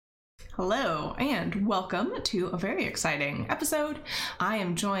Hello, and welcome to a very exciting episode. I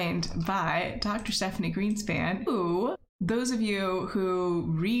am joined by Dr. Stephanie Greenspan, who, those of you who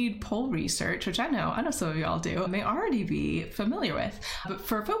read poll research, which I know some of y'all do, may already be familiar with. But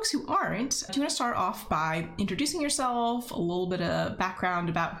for folks who aren't, do you want to start off by introducing yourself, a little bit of background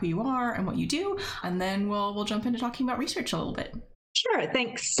about who you are and what you do, and then we'll jump into talking about research a little bit. Sure,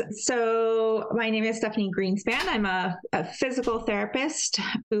 thanks. So my name is Stephanie Greenspan. I'm a physical therapist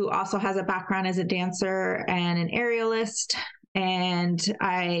who also has a background as a dancer and an aerialist. And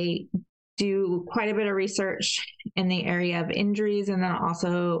I do quite a bit of research in the area of injuries and then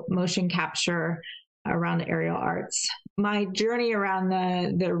also motion capture around aerial arts. My journey around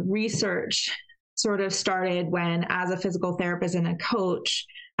the research sort of started when, as a physical therapist and a coach,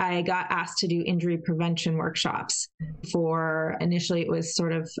 I got asked to do injury prevention workshops for, initially it was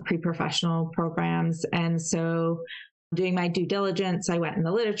sort of pre-professional programs. And so doing my due diligence, I went in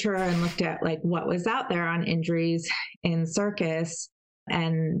the literature and looked at like what was out there on injuries in circus.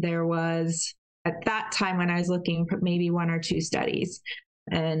 And there was, at that time when I was looking, maybe one or two studies,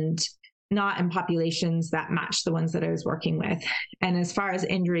 and not in populations that matched the ones that I was working with. And as far as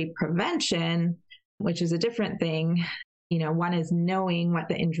injury prevention, which is a different thing, one is knowing what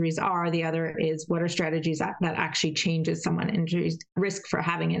the injuries are. The other is what are strategies that actually changes someone's injuries, risk for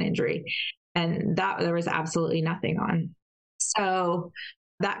having an injury. And that there was absolutely nothing on. So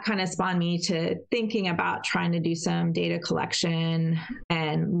that kind of spawned me to thinking about trying to do some data collection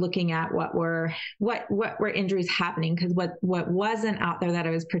and looking at what were injuries happening. Because what wasn't out there that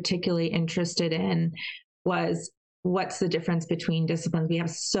I was particularly interested in was what's the difference between disciplines. We have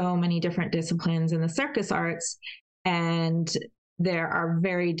so many different disciplines in the circus arts, and there are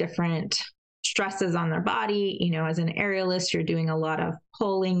very different stresses on their body. As an aerialist, you're doing a lot of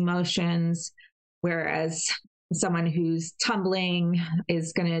pulling motions, whereas someone who's tumbling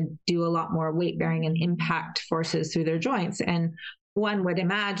is going to do a lot more weight bearing and impact forces through their joints. And one would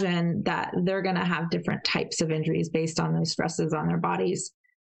imagine that they're going to have different types of injuries based on those stresses on their bodies.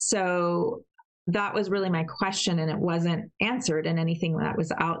 So that was really my question, and it wasn't answered in anything that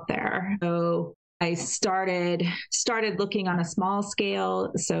was out there. So I started looking on a small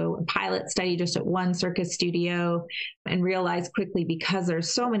scale, so a pilot study just at one circus studio, and realized quickly, because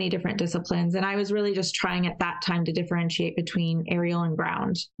there's so many different disciplines, and I was really just trying at that time to differentiate between aerial and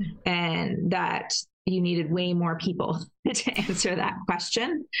ground, and that you needed way more people to answer that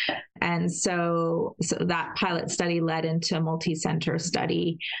question. And so that pilot study led into a multi-center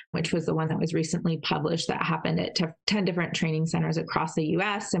study, which was the one that was recently published, that happened at 10 different training centers across the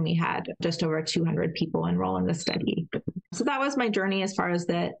US. And we had just over 200 people enroll in the study. So that was my journey as far as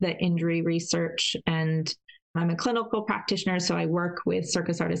the injury research. And I'm a clinical practitioner, so I work with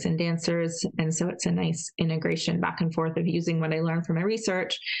circus artists and dancers. And so it's a nice integration back and forth of using what I learned from my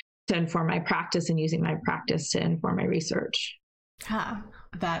research to inform my practice and using my practice to inform my research.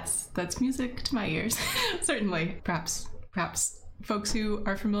 That's music to my ears. Certainly. Perhaps folks who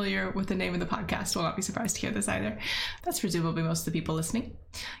are familiar with the name of the podcast will not be surprised to hear this either. That's presumably most of the people listening.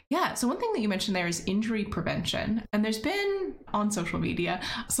 Yeah, so one thing that you mentioned there is injury prevention. And there's been, on social media,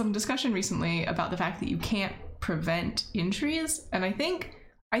 some discussion recently about the fact that you can't prevent injuries. And I think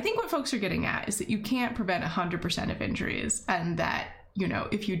what folks are getting at is that you can't prevent 100% of injuries, and that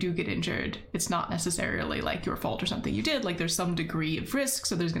if you do get injured, it's not necessarily like your fault or something you did. Like, there's some degree of risk,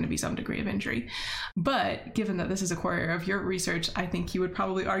 so there's going to be some degree of injury. But given that this is a core area of your research, I think you would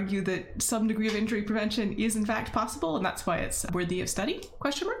probably argue that some degree of injury prevention is in fact possible, and that's why it's worthy of study, ?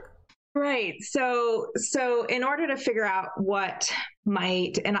 Right. So in order to figure out what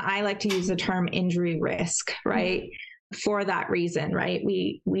might, and I like to use the term injury risk, right? For that reason, right?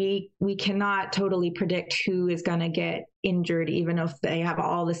 We cannot totally predict who is going to get injured, even if they have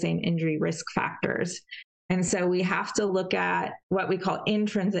all the same injury risk factors. And so we have to look at what we call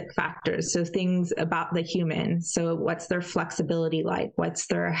intrinsic factors. So things about the human. So what's their flexibility like? What's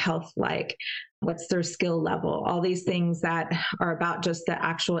their health like? What's their skill level? All these things that are about just the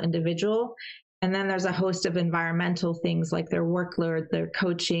actual individual. And then there's a host of environmental things like their workload, their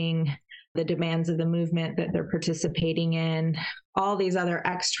coaching, the demands of the movement that they're participating in, all these other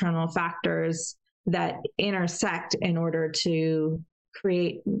external factors that intersect in order to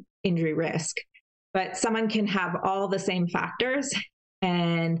create injury risk. But someone can have all the same factors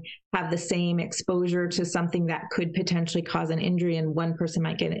and have the same exposure to something that could potentially cause an injury, and one person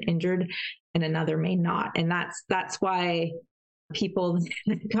might get injured and another may not. And that's why people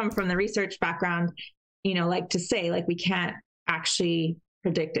come from the research background, like to say, like, we can't actually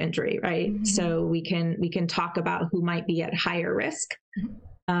predict injury, right? Mm-hmm. So we can talk about who might be at higher risk. Mm-hmm.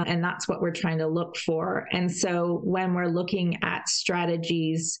 And that's what we're trying to look for. And so when we're looking at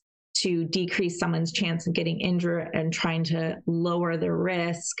strategies to decrease someone's chance of getting injured and trying to lower the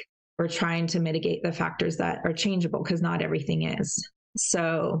risk or trying to mitigate the factors that are changeable, because not everything is.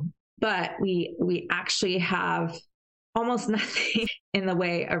 So, but we actually have almost nothing in the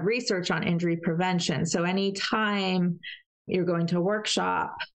way of research on injury prevention. So anytime you're going to a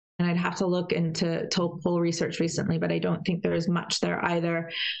workshop, and I'd have to look into toll research recently, but I don't think there is much there either.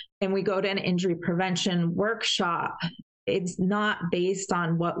 And we go to an injury prevention workshop, it's not based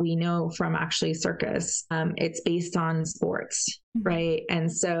on what we know from actually circus. It's based on sports, right?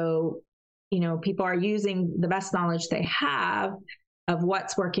 And so, people are using the best knowledge they have of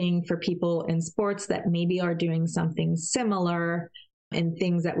what's working for people in sports that maybe are doing something similar and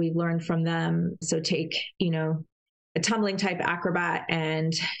things that we've learned from them. So take, a tumbling type acrobat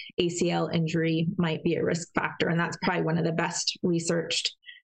and ACL injury might be a risk factor. And that's probably one of the best researched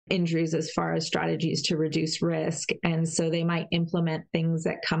injuries as far as strategies to reduce risk. And so they might implement things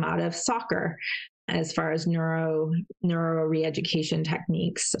that come out of soccer as far as neuro re-education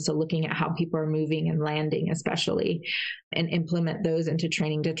techniques. So looking at how people are moving and landing, especially, and implement those into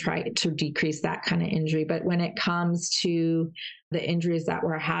training to try to decrease that kind of injury. But when it comes to the injuries that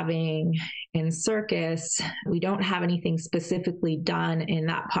we're having in circus, we don't have anything specifically done in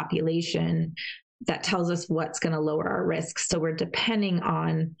that population that tells us what's going to lower our risks. So we're depending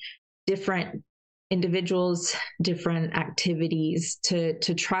on different individuals, different activities to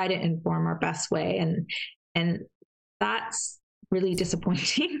try to inform our best way. And that's really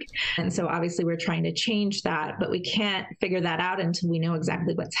disappointing. And so obviously we're trying to change that, but we can't figure that out until we know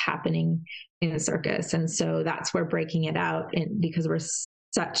exactly what's happening in the circus. And so that's where breaking it out, because we're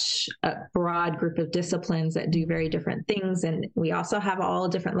such a broad group of disciplines that do very different things. And we also have all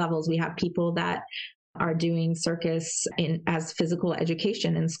different levels. We have people that are doing circus as physical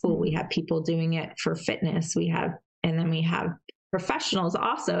education in school. We have people doing it for fitness. And then we have professionals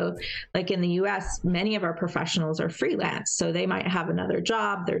also. Like in the US, many of our professionals are freelance. So they might have another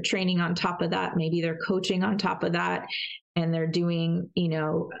job, they're training on top of that, maybe they're coaching on top of that, and they're doing,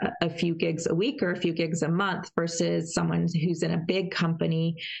 a few gigs a week or a few gigs a month, versus someone who's in a big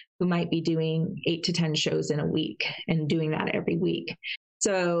company who might be doing 8 to 10 shows in a week and doing that every week.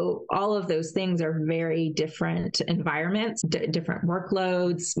 So all of those things are very different environments, different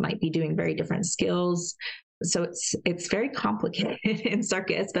workloads, might be doing very different skills. So it's very complicated in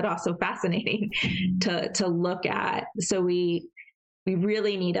circus, but also fascinating to look at. So we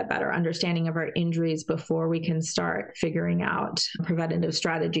really need a better understanding of our injuries before we can start figuring out preventative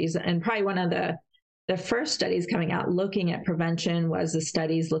strategies. And probably one of the first studies coming out looking at prevention was the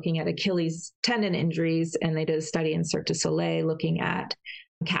studies looking at Achilles tendon injuries. And they did a study in Cirque du Soleil looking at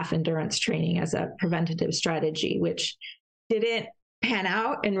calf endurance training as a preventative strategy, which didn't pan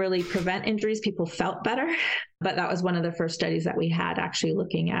out and really prevent injuries. People felt better, but that was one of the first studies that we had actually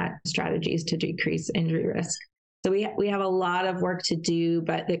looking at strategies to decrease injury risk. So we have a lot of work to do,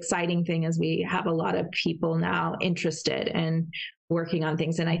 but the exciting thing is we have a lot of people now interested and working on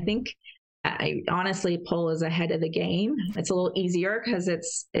things. And I think honestly, pole is ahead of the game. It's a little easier because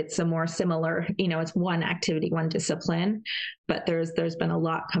it's a more similar, it's one activity, one discipline, but there's been a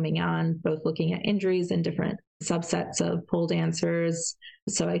lot coming on, both looking at injuries and different subsets of pole dancers.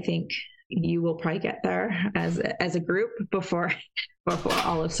 So I think you will probably get there as a group before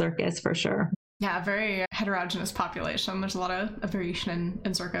all of circus, for sure. Yeah, a very heterogeneous population. There's a lot of variation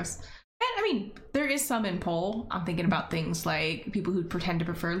in circus. And I mean, there is some in pole. I'm thinking about things like people who pretend to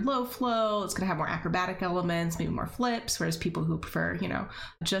prefer low flow. It's going to have more acrobatic elements, maybe more flips, whereas people who prefer,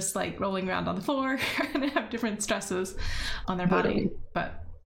 just like rolling around on the floor are going to have different stresses on their body. But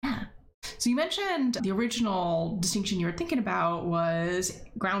yeah. So you mentioned the original distinction you were thinking about was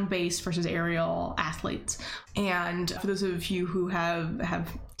ground-based versus aerial athletes. And for those of you who have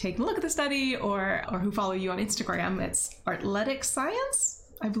taken a look at the study or who follow you on Instagram, it's Athletic Science,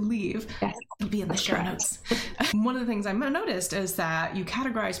 I believe. Yes. It'll be in the show notes. One of the things I noticed is that you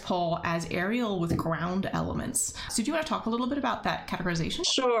categorize pole as aerial with ground elements. So do you want to talk a little bit about that categorization?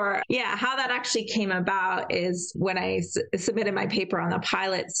 Sure. Yeah. How that actually came about is when I submitted my paper on the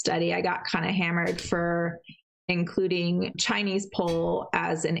pilot study, I got kind of hammered for including Chinese pole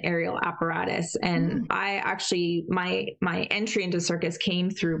as an aerial apparatus. And I actually, my entry into circus came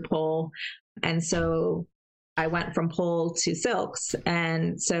through pole. And so I went from pole to silks.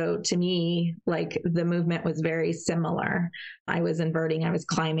 And so to me, like the movement was very similar. I was inverting, I was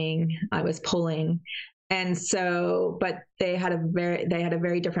climbing, I was pulling. And so, but they had a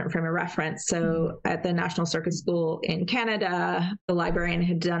very different frame of reference. So at the National Circus School in Canada, the librarian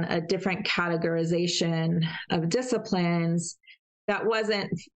had done a different categorization of disciplines that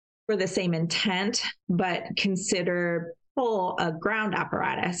wasn't for the same intent, but considered pole a ground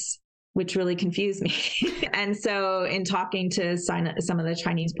apparatus. which really confused me. And so in talking to some of the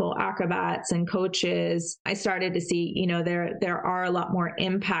Chinese pole acrobats and coaches, I started to see, there are a lot more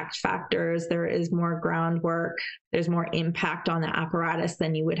impact factors. There is more groundwork. There's more impact on the apparatus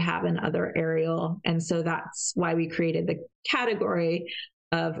than you would have in other aerial. And so that's why we created the category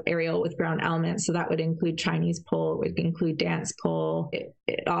of aerial with ground elements. So that would include Chinese pole, it would include dance pole.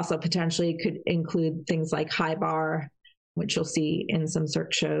 It also potentially could include things like high bar, which you'll see in some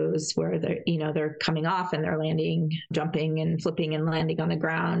circ shows where they're coming off and they're landing, jumping and flipping and landing on the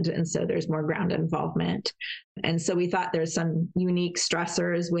ground. And so there's more ground involvement. And so we thought there's some unique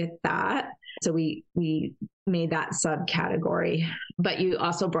stressors with that. So we made that subcategory. But you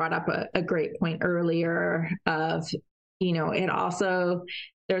also brought up a great point earlier of,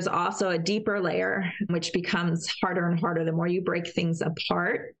 there's also a deeper layer, which becomes harder and harder. The more you break things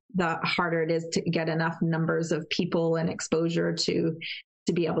apart, the harder it is to get enough numbers of people and exposure to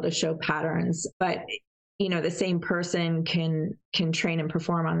be able to show patterns. But, the same person can train and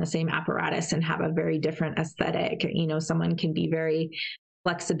perform on the same apparatus and have a very different aesthetic. Someone can be very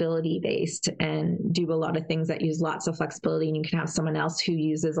flexibility based and do a lot of things that use lots of flexibility. And you can have someone else who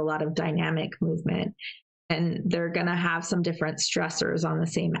uses a lot of dynamic movement. And they're going to have some different stressors on the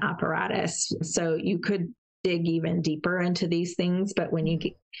same apparatus. So you could dig even deeper into these things, but when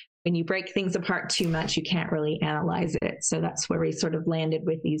you break things apart too much, you can't really analyze it. So that's where we sort of landed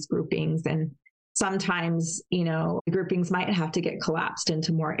with these groupings. And sometimes, the groupings might have to get collapsed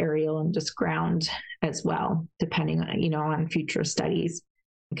into more aerial and just ground as well, depending on, on future studies.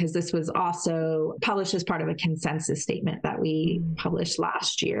 Because this was also published as part of a consensus statement that we published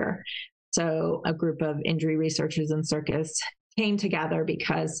last year. So a group of injury researchers in circus came together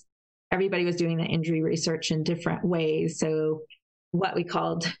because everybody was doing the injury research in different ways. So what we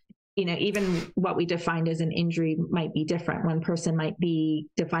called, even what we defined as an injury might be different. One person might be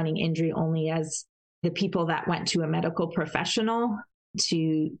defining injury only as the people that went to a medical professional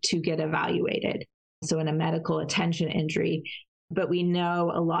to get evaluated. So in a medical attention injury. But we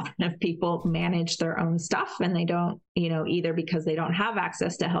know a lot of people manage their own stuff and they don't, either because they don't have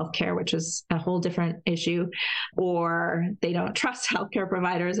access to healthcare, which is a whole different issue, or they don't trust healthcare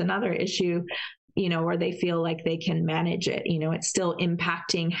providers, another issue, or they feel like they can manage it. It's still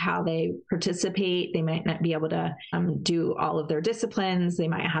impacting how they participate. They might not be able to do all of their disciplines. They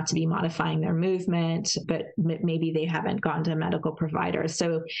might have to be modifying their movement, but maybe they haven't gone to a medical provider.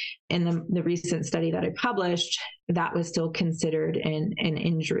 So in the recent study that I published, that was still considered an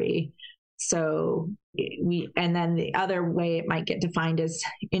injury. So and then the other way it might get defined is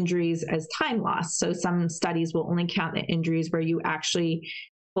injuries as time loss. So some studies will only count the injuries where you actually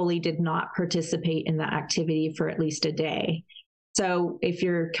fully did not participate in the activity for at least a day. So if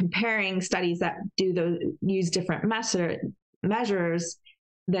you're comparing studies that use different measures,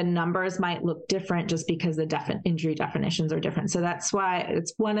 the numbers might look different just because the injury definitions are different. So that's why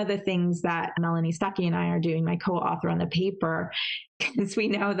it's one of the things that Melanie Stuckey and I are doing, my co-author on the paper, because we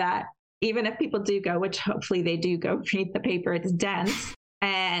know that even if people do go, which hopefully they do go read the paper, it's dense.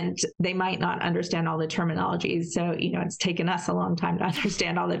 And they might not understand all the terminology. So, it's taken us a long time to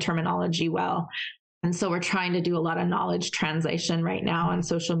understand all the terminology well. And so we're trying to do a lot of knowledge translation right now on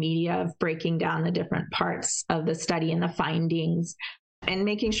social media of breaking down the different parts of the study and the findings and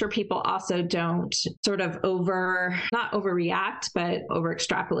making sure people also don't sort of not overreact, but over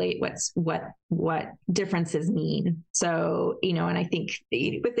extrapolate what differences mean. So, and I think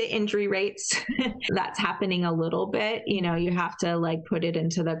with the injury rates, that's happening a little bit. You have to put it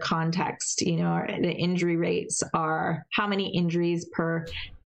into the context. The injury rates are how many injuries per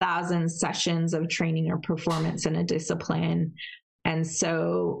 1,000 sessions of training or performance in a discipline. And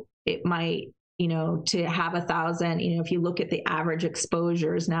so it might, to have 1,000, if you look at the average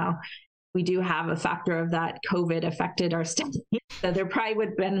exposures now, we do have a factor of that COVID affected our study. So there probably would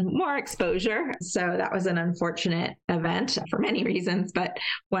have been more exposure. So that was an unfortunate event for many reasons, but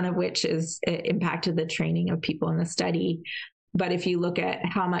one of which is it impacted the training of people in the study. But if you look at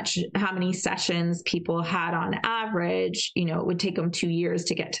how many sessions people had on average, it would take them 2 years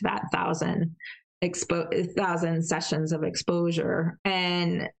to get to that 1,000 sessions of exposure.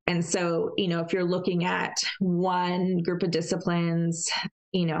 And so, if you're looking at one group of disciplines,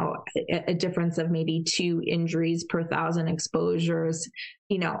 a difference of maybe 2 injuries per 1,000 exposures,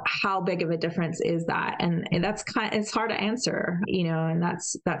 how big of a difference is that? And that's it's hard to answer, and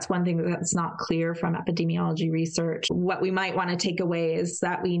that's one thing that's not clear from epidemiology research. What we might want to take away is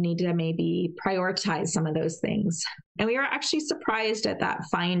that we need to maybe prioritize some of those things. And we were actually surprised at that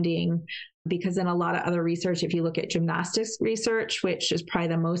finding, because in a lot of other research, if you look at gymnastics research, which is probably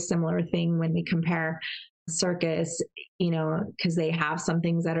the most similar thing when we compare circus, because they have some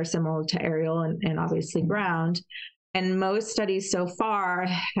things that are similar to aerial and obviously ground. And most studies so far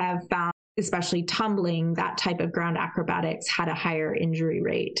have found, especially tumbling, that type of ground acrobatics had a higher injury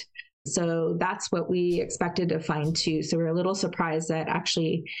rate. So that's what we expected to find too. So we're a little surprised that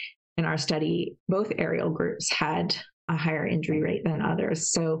actually in our study, both aerial groups had a higher injury rate than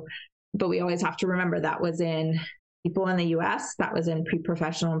others. So, but we always have to remember that was in people in the US, that was in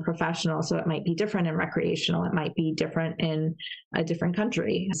pre-professional and professional. So it might be different in recreational. It might be different in a different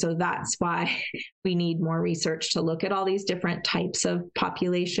country. So that's why we need more research to look at all these different types of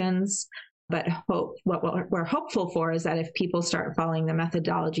populations. But what we're hopeful for is that if people start following the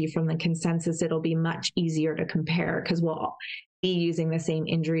methodology from the consensus, it'll be much easier to compare because we'll be using the same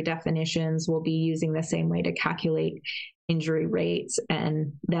injury definitions. We'll be using the same way to calculate injury rates.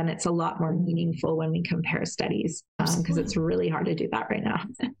 And then it's a lot more meaningful when we compare studies because it's really hard to do that right now.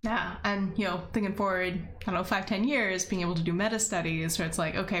 Yeah. And, thinking forward, 5-10 years, being able to do meta studies where it's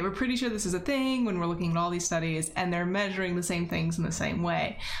like, okay, we're pretty sure this is a thing when we're looking at all these studies and they're measuring the same things in the same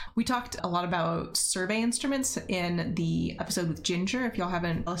way. We talked a lot about survey instruments in the episode with Ginger, if y'all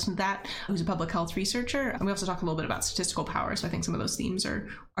haven't listened to that, who's a public health researcher. And we also talked a little bit about statistical power. So I think some of those themes are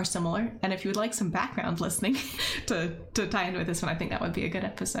similar. And if you would like some background listening to tie into this one, I think that would be a good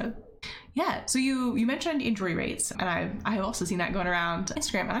episode. Yeah, so you mentioned injury rates, and I have also seen that going around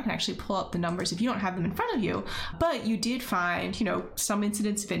Instagram, and I can actually pull up the numbers if you don't have them in front of you, but you did find, some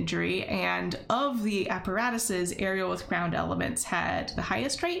incidents of injury, and of the apparatuses, aerial with ground elements had the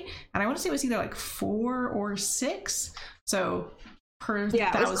highest rate, and I want to say it was either like 4 or 6, so per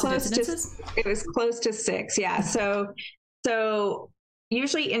 1,000 incidences? It was close to 6, yeah. So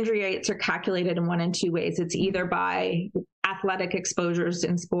usually injury rates are calculated in one and two ways. It's either by athletic exposures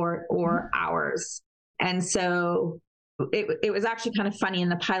in sport or hours. And so it was actually kind of funny in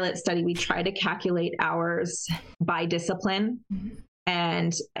the pilot study, we tried to calculate hours by discipline.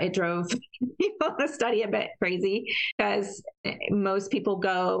 And it drove people in the study a bit crazy because most people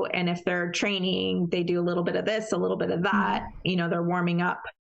go and if they're training, they do a little bit of this, a little bit of that, they're warming up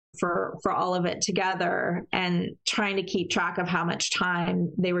for all of it together, and trying to keep track of how much time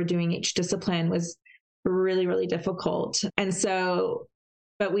they were doing each discipline was really, really difficult. And so,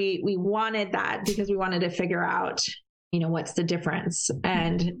 but we wanted that because we wanted to figure out, what's the difference?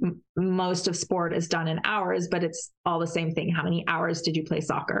 And most of sport is done in hours, but it's all the same thing. How many hours did you play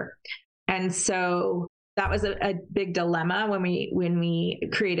soccer? And so that was a big dilemma when we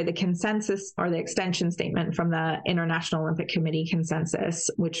created the consensus or the extension statement from the International Olympic Committee consensus,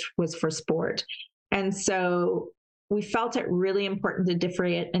 which was for sport. And so we felt it really important to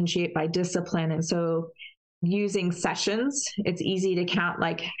differentiate by discipline. And so using sessions, it's easy to count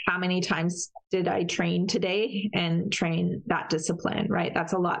like how many times did I train today and train that discipline, right?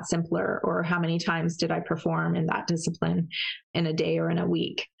 That's a lot simpler. Or how many times did I perform in that discipline in a day or in a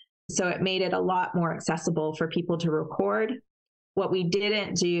week? So it made it a lot more accessible for people to record. What we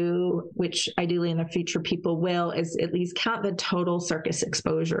didn't do, which ideally in the future people will, is at least count the total circus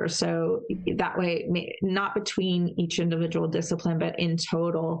exposure. So that way, not between each individual discipline, but in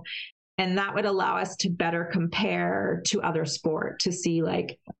total. And that would allow us to better compare to other sport to see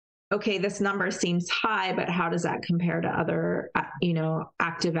like, okay, this number seems high, but how does that compare to other,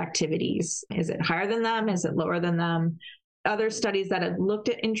 active activities? Is it higher than them? Is it lower than them? Other studies that have looked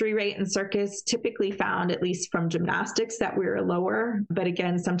at injury rate in circus typically found, at least from gymnastics, that we were lower. But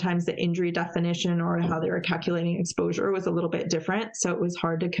again, sometimes the injury definition or how they were calculating exposure was a little bit different. So it was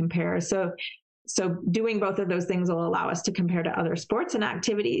hard to compare. So doing both of those things will allow us to compare to other sports and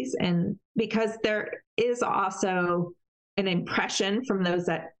activities. And because there is also an impression from those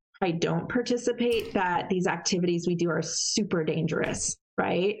that probably don't participate that these activities we do are super dangerous.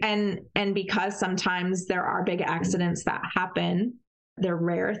 Right. And because sometimes there are big accidents that happen, they're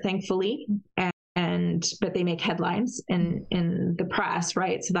rare, thankfully, but they make headlines in the press,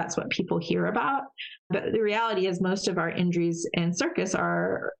 right? So that's what people hear about. But the reality is most of our injuries in circus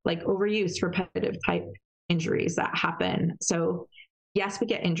are like overuse, repetitive type injuries that happen. So yes, we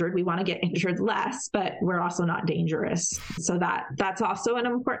get injured. We want to get injured less, but we're also not dangerous. So that's also an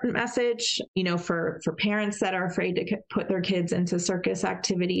important message, for parents that are afraid to put their kids into circus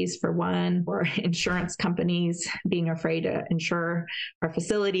activities, for one, or insurance companies being afraid to insure our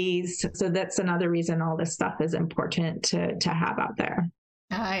facilities. So that's another reason all this stuff is important to have out there.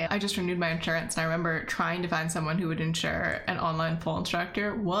 I just renewed my insurance, and I remember trying to find someone who would insure an online pole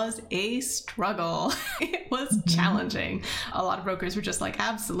instructor was a struggle. It was challenging. A lot of brokers were just like,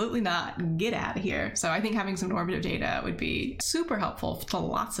 absolutely not, get out of here. So I think having some normative data would be super helpful to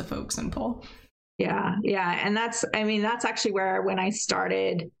lots of folks in pole. Yeah. And that's actually where, when I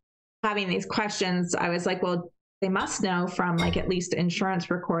started having these questions, I was like, well, they must know from like at least insurance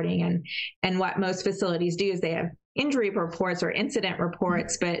recording, and what most facilities do is they have injury reports or incident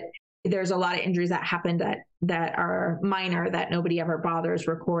reports, but there's a lot of injuries that happen that are minor that nobody ever bothers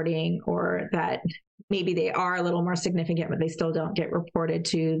recording, or that maybe they are a little more significant, but they still don't get reported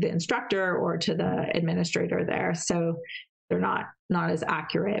to the instructor or to the administrator there. So they're not as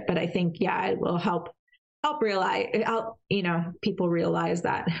accurate. But I think, yeah, it will help people realize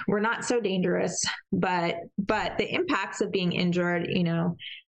that we're not so dangerous, but the impacts of being injured,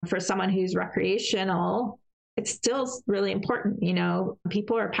 for someone who's recreational, it's still really important.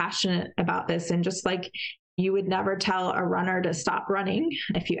 People are passionate about this, and just like you would never tell a runner to stop running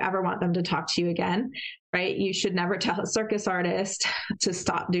if you ever want them to talk to you again, right? You should never tell a circus artist to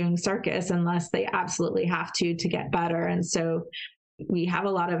stop doing circus unless they absolutely have to get better. And so we have a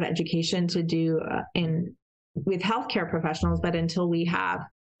lot of education to do with healthcare professionals, but until we have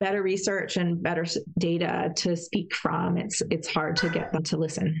better research and better data to speak from, it's hard to get them to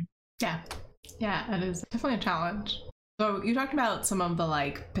listen. Yeah, it is definitely a challenge. So you talked about some of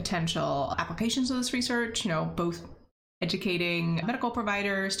the potential applications of this research, both educating medical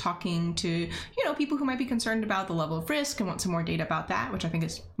providers, talking to, people who might be concerned about the level of risk and want some more data about that, which I think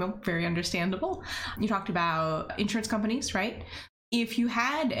is very understandable. You talked about insurance companies, right? If you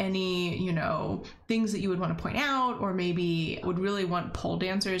had any, things that you would want to point out, or maybe would really want pole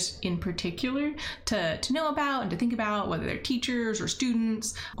dancers in particular to know about and to think about, whether they're teachers or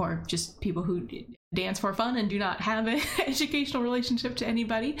students or just people who dance for fun and do not have an educational relationship to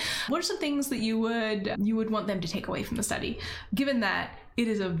anybody, what are some things that you would want them to take away from the study, given that it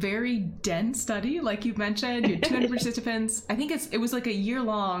is a very dense study, like you've mentioned? You had 200 participants. I think it was like a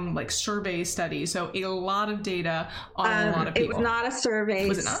year-long survey study, so a lot of data on a lot of people. It was not a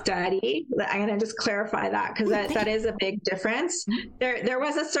survey study. I'm going to just clarify that, because that is a big difference. There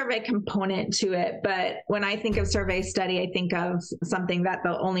was a survey component to it, but when I think of survey study, I think of something that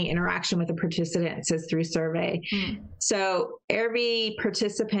the only interaction with the participants is through survey. So every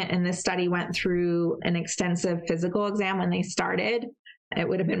participant in this study went through an extensive physical exam when they started. It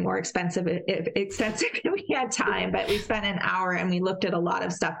would have been more expensive if we had time, but we spent an hour and we looked at a lot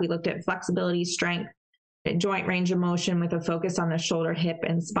of stuff. We looked at flexibility, strength, joint range of motion with a focus on the shoulder, hip,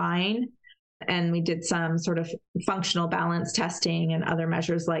 and spine. And we did some sort of functional balance testing and other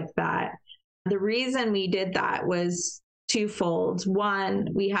measures like that. The reason we did that was twofold. One,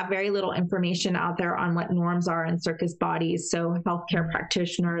 we have very little information out there on what norms are in circus bodies. So healthcare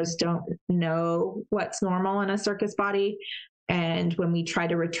practitioners don't know what's normal in a circus body. And when we try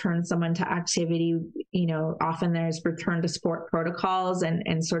to return someone to activity, often there's return to sport protocols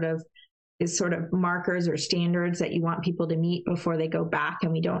and sort of markers or standards that you want people to meet before they go back.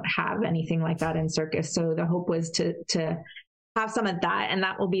 And we don't have anything like that in circus. So the hope was to have some of that. And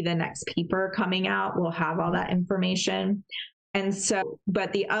that will be the next paper coming out. We'll have all that information. And so,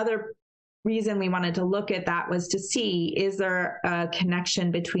 but the other reason we wanted to look at that was to see, is there a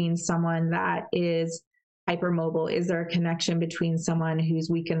connection between someone that is hypermobile? Is there a connection between someone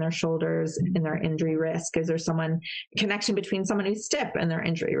who's weak in their shoulders and their injury risk? Is there a connection between someone who's stiff and their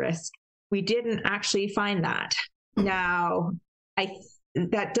injury risk? We didn't actually find that. Now,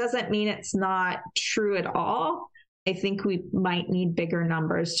 that doesn't mean it's not true at all. I think we might need bigger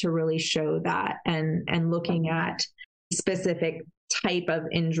numbers to really show that, and looking at specific type of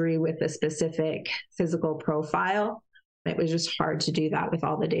injury with a specific physical profile. It was just hard to do that with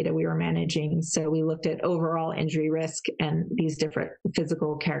all the data we were managing. So we looked at overall injury risk and these different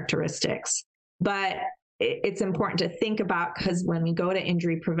physical characteristics. But it's important to think about, because when we go to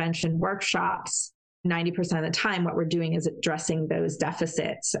injury prevention workshops, 90% of the time, what we're doing is addressing those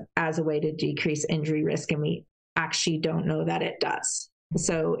deficits as a way to decrease injury risk. And we actually don't know that it does.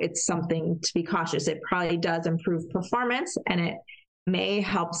 So it's something to be cautious. It probably does improve performance, and it may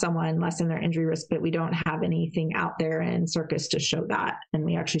help someone lessen their injury risk, but we don't have anything out there in circus to show that. And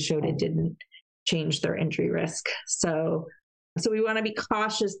we actually showed it didn't change their injury risk. So we want to be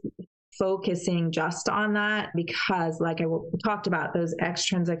cautious focusing just on that, because like I talked about, those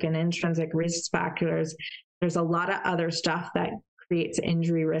extrinsic and intrinsic risk factors, there's a lot of other stuff that creates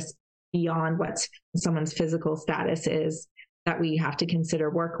injury risk beyond what someone's physical status is that we have to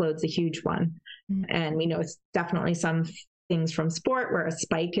consider. Workload's a huge one. And we know it's definitely some things from sport where a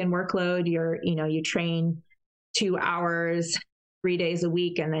spike in workload, you train 2 hours, 3 days a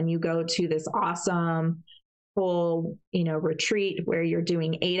week, and then you go to this awesome full, retreat where you're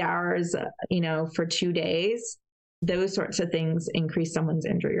doing 8 hours, for 2 days. Those sorts of things increase someone's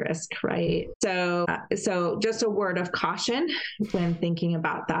injury risk, right? So just a word of caution when thinking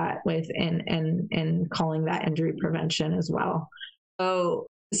about that and calling that injury prevention as well. So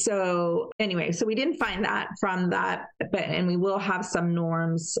So anyway, so we didn't find that from that, and we will have some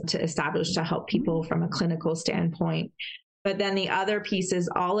norms to establish to help people from a clinical standpoint. But then the other piece is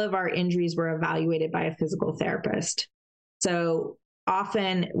all of our injuries were evaluated by a physical therapist. So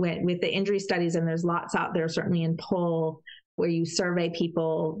often with the injury studies, and there's lots out there, certainly in PUL, where you survey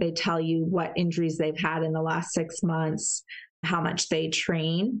people, they tell you what injuries they've had in the last 6 months, how much they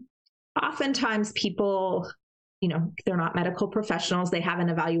train. Oftentimes people, they're not medical professionals. They haven't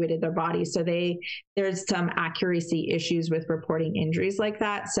evaluated their body. So there's some accuracy issues with reporting injuries like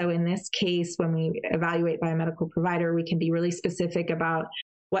that. So in this case, when we evaluate by a medical provider, we can be really specific about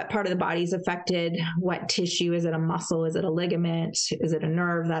what part of the body is affected, what tissue, is it a muscle, is it a ligament, is it a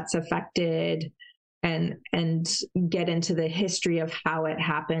nerve that's affected, and get into the history of how it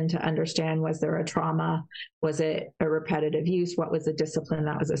happened to understand, was there a trauma? Was it a repetitive use? What was the discipline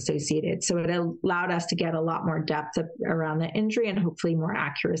that was associated? So it allowed us to get a lot more depth around the injury and hopefully more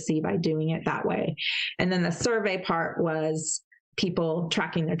accuracy by doing it that way. And then the survey part was people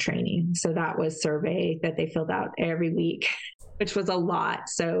tracking their training. So that was survey that they filled out every week, which was a lot.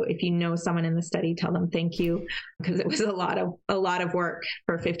 So if you know someone in the study, tell them thank you, because it was a lot of work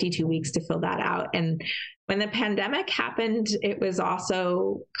for 52 weeks to fill that out. And when the pandemic happened, it was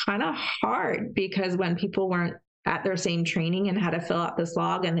also kind of hard, because when people weren't at their same training and had to fill out this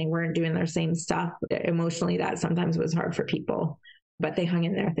log and they weren't doing their same stuff, emotionally, that sometimes was hard for people. But they hung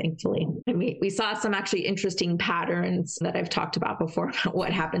in there, thankfully. And we saw some actually interesting patterns that I've talked about before about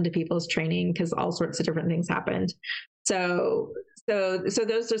what happened to people's training, because all sorts of different things happened. So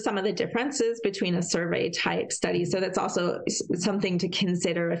those are some of the differences between a survey type study. So that's also something to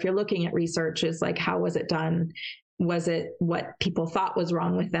consider if you're looking at research, is like, how was it done? Was it what people thought was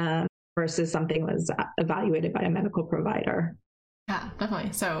wrong with them versus something was evaluated by a medical provider? Yeah,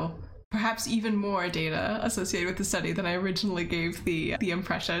 definitely. So perhaps even more data associated with the study than I originally gave the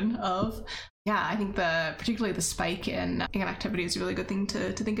impression of. Yeah, I think particularly the spike in activity is a really good thing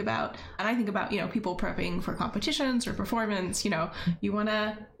to think about. And I think about, people prepping for competitions or performance, you want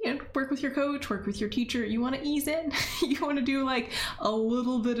to work with your coach, work with your teacher, you want to ease in, you want to do like a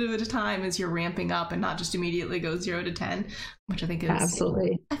little bit at a time as you're ramping up and not just immediately go 0 to 10, which I think is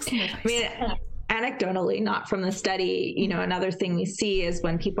absolutely excellent advice. I mean, anecdotally, not from the study, another thing we see is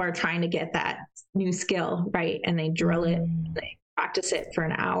when people are trying to get that new skill, right? And they drill it, they practice it for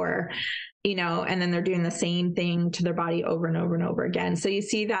an hour, and then they're doing the same thing to their body over and over and over again. So you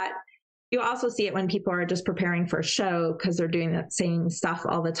see that. You also see it when people are just preparing for a show, because they're doing that same stuff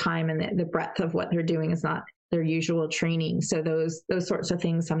all the time, and the breadth of what they're doing is not their usual training. So those sorts of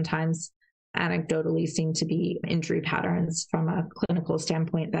things sometimes anecdotally seem to be injury patterns from a clinical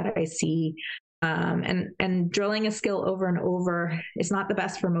standpoint that I see. And drilling a skill over and over is not the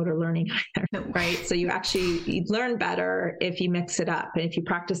best for motor learning either, right? So you learn better if you mix it up. And if you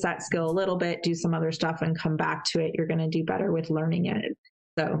practice that skill a little bit, do some other stuff and come back to it, you're going to do better with learning it.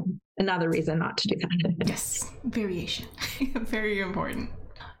 So another reason not to do that. Yes, variation. Very important.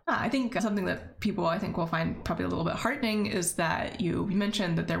 I think something that people will find probably a little bit heartening is that you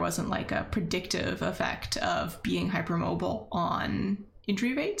mentioned that there wasn't like a predictive effect of being hypermobile on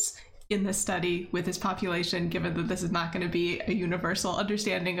injury rates in this study with this population, given that this is not going to be a universal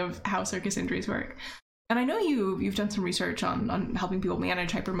understanding of how circus injuries work. And I know you've done some research on helping people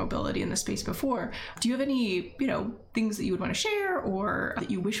manage hypermobility in this space before. Do you have any, things that you would want to share or that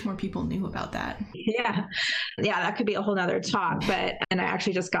you wish more people knew about that? Yeah, that could be a whole nother talk. And I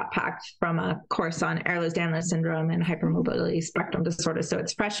actually just got back from a course on Ehlers-Danlos syndrome and hypermobility spectrum disorder, so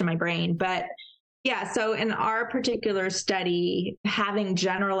it's fresh in my brain. But yeah, so in our particular study, having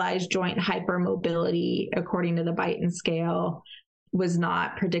generalized joint hypermobility according to the Beighton scale was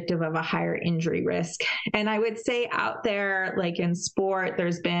not predictive of a higher injury risk. And I would say out there, like in sport,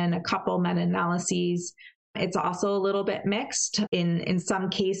 there's been a couple meta-analyses. It's also a little bit mixed. In some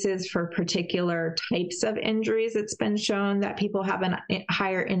cases, for particular types of injuries, it's been shown that people have a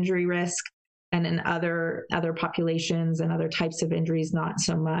higher injury risk. And in other populations and other types of injuries, not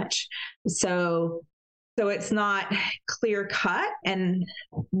so much. So it's not clear cut. And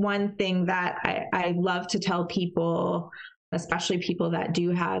one thing that I love to tell people, especially people that do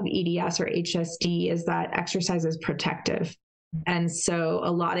have EDS or HSD, is that exercise is protective. And so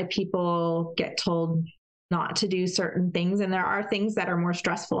a lot of people get told not to do certain things. And there are things that are more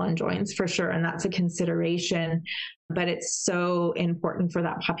stressful on joints for sure. And that's a consideration. But it's so important for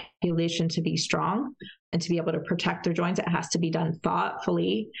that population to be strong and to be able to protect their joints. It has to be done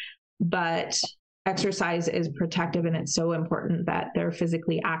thoughtfully, but exercise is protective, and it's so important that they're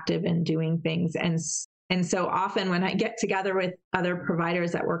physically active and doing things. And so often when I get together with other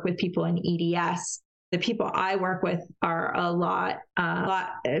providers that work with people in EDS, the people I work with are a lot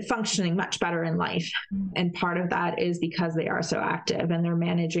functioning much better in life. And part of that is because they are so active and they're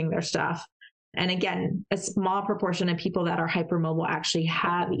managing their stuff. And again, a small proportion of people that are hypermobile actually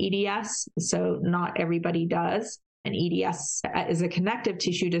have EDS. So not everybody does. And EDS is a connective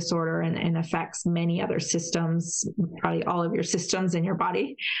tissue disorder and affects many other systems, probably all of your systems in your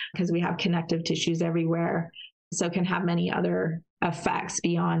body, because we have connective tissues everywhere. So it can have many other effects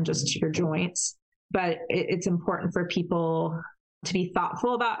beyond just your joints. But it's important for people to be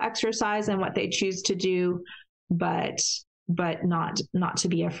thoughtful about exercise and what they choose to do, but not to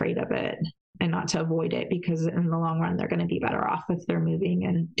be afraid of it and not to avoid it, because in the long run, they're going to be better off if they're moving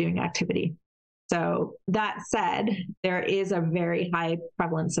and doing activity. So that said, there is a very high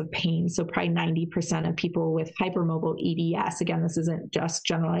prevalence of pain. So probably 90% of people with hypermobile EDS, again, this isn't just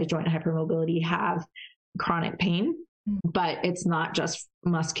generalized joint hypermobility, have chronic pain, but it's not just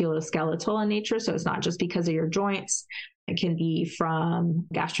musculoskeletal in nature. So it's not just because of your joints. It can be from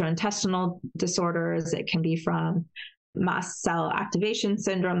gastrointestinal disorders. It can be from mast cell activation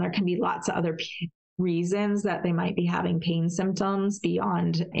syndrome. There can be lots of other reasons that they might be having pain symptoms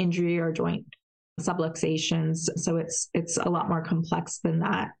beyond injury or joint subluxations. So it's a lot more complex than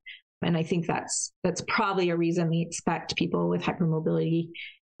that. And I think that's probably a reason we expect people with hypermobility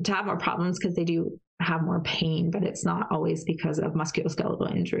to have more problems, because they do have more pain, but it's not always because of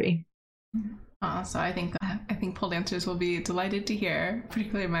musculoskeletal injury. So I think pole dancers will be delighted to hear,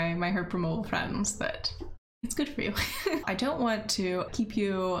 particularly my hypermobile friends, that it's good for you. I don't want to keep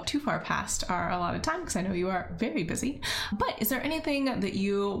you too far past our allotted time, because I know you are very busy. But is there anything that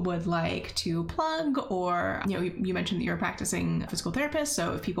you would like to plug? Or, you mentioned that you're a practicing physical therapist.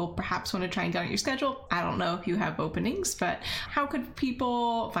 So if people perhaps want to try and get on your schedule, I don't know if you have openings, but how could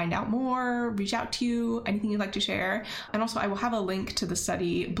people find out more, reach out to you, anything you'd like to share? And also I will have a link to the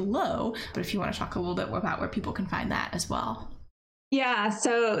study below, but if you want to talk a little bit about where people can find that as well. Yeah.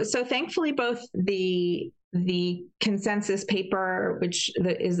 So thankfully, both the consensus paper, which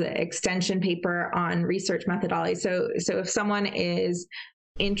is the extension paper on research methodology. So if someone is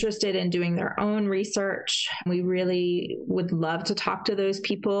interested in doing their own research, we really would love to talk to those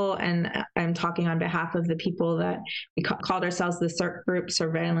people. And I'm talking on behalf of the people that we called ourselves the CIRC group,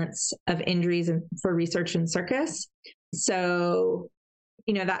 Surveillance of Injuries for Research in Circus. So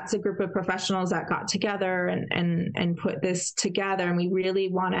that's a group of professionals that got together and put this together. And we really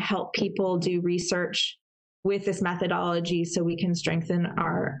want to help people do research with this methodology so we can strengthen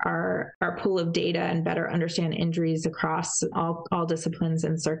our pool of data and better understand injuries across all disciplines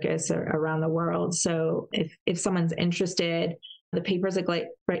in circus around the world. So if someone's interested, the paper is a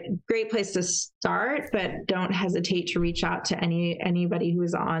great place to start, but don't hesitate to reach out to anybody who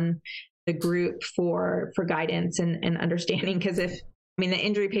is on the group for guidance and understanding. Because the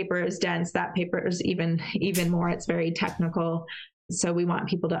injury paper is dense, that paper is even more, it's very technical. So we want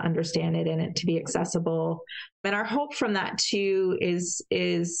people to understand it and it to be accessible. And our hope from that too is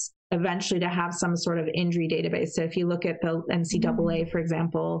eventually to have some sort of injury database. So if you look at the NCAA, for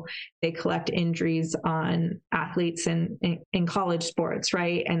example, they collect injuries on athletes in college sports,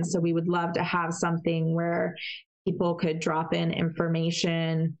 right? And so we would love to have something where people could drop in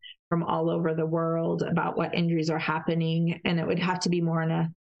information from all over the world about what injuries are happening. And it would have to be more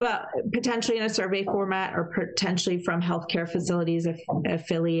potentially in a survey format, or potentially from healthcare facilities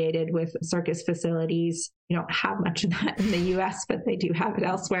affiliated with circus facilities. You don't have much of that in the US, but they do have it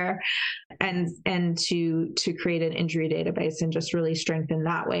elsewhere. And to create an injury database and just really strengthen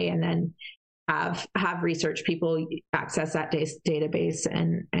that way, and then have research people access that database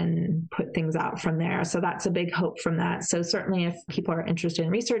and put things out from there. So that's a big hope from that. So certainly if people are interested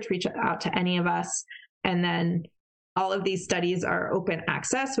in research, reach out to any of us. And then all of these studies are open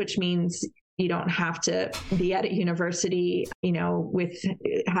access, which means you don't have to be at a university,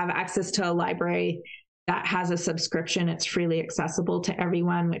 have access to a library that has a subscription. It's freely accessible to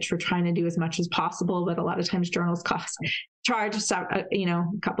everyone, which we're trying to do as much as possible. But a lot of times journals charge a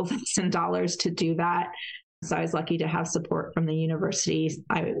couple $1,000s to do that. So I was lucky to have support from the university.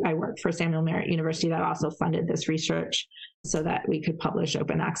 I worked for Samuel Merritt University that also funded this research so that we could publish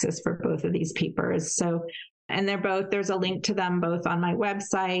open access for both of these papers. And there's a link to them both on my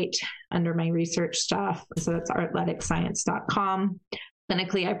website under my research stuff. So that's arthleticscience.com.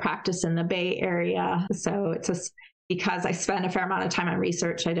 Clinically, I practice in the Bay Area. So because I spend a fair amount of time on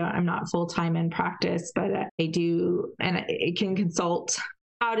research, I'm not full-time in practice, but I do, and I can consult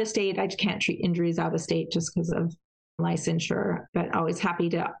out of state. I can't treat injuries out of state just because of licensure, but always happy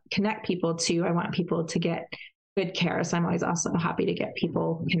to connect people too. I want people to get good care. So I'm always also happy to get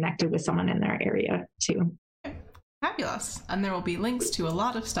people connected with someone in their area too. Fabulous. And there will be links to a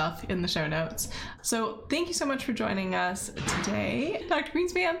lot of stuff in the show notes. So thank you so much for joining us today, Dr.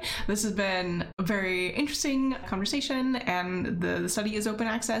 Greenspan. This has been a very interesting conversation, and the study is open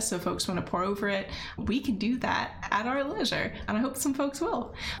access, so if folks want to pore over it, we can do that at our leisure, and I hope some folks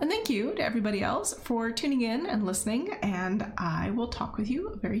will. And thank you to everybody else for tuning in and listening, and I will talk with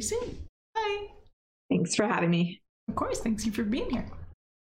you very soon. Bye. Thanks for having me. Of course, thanks you for being here.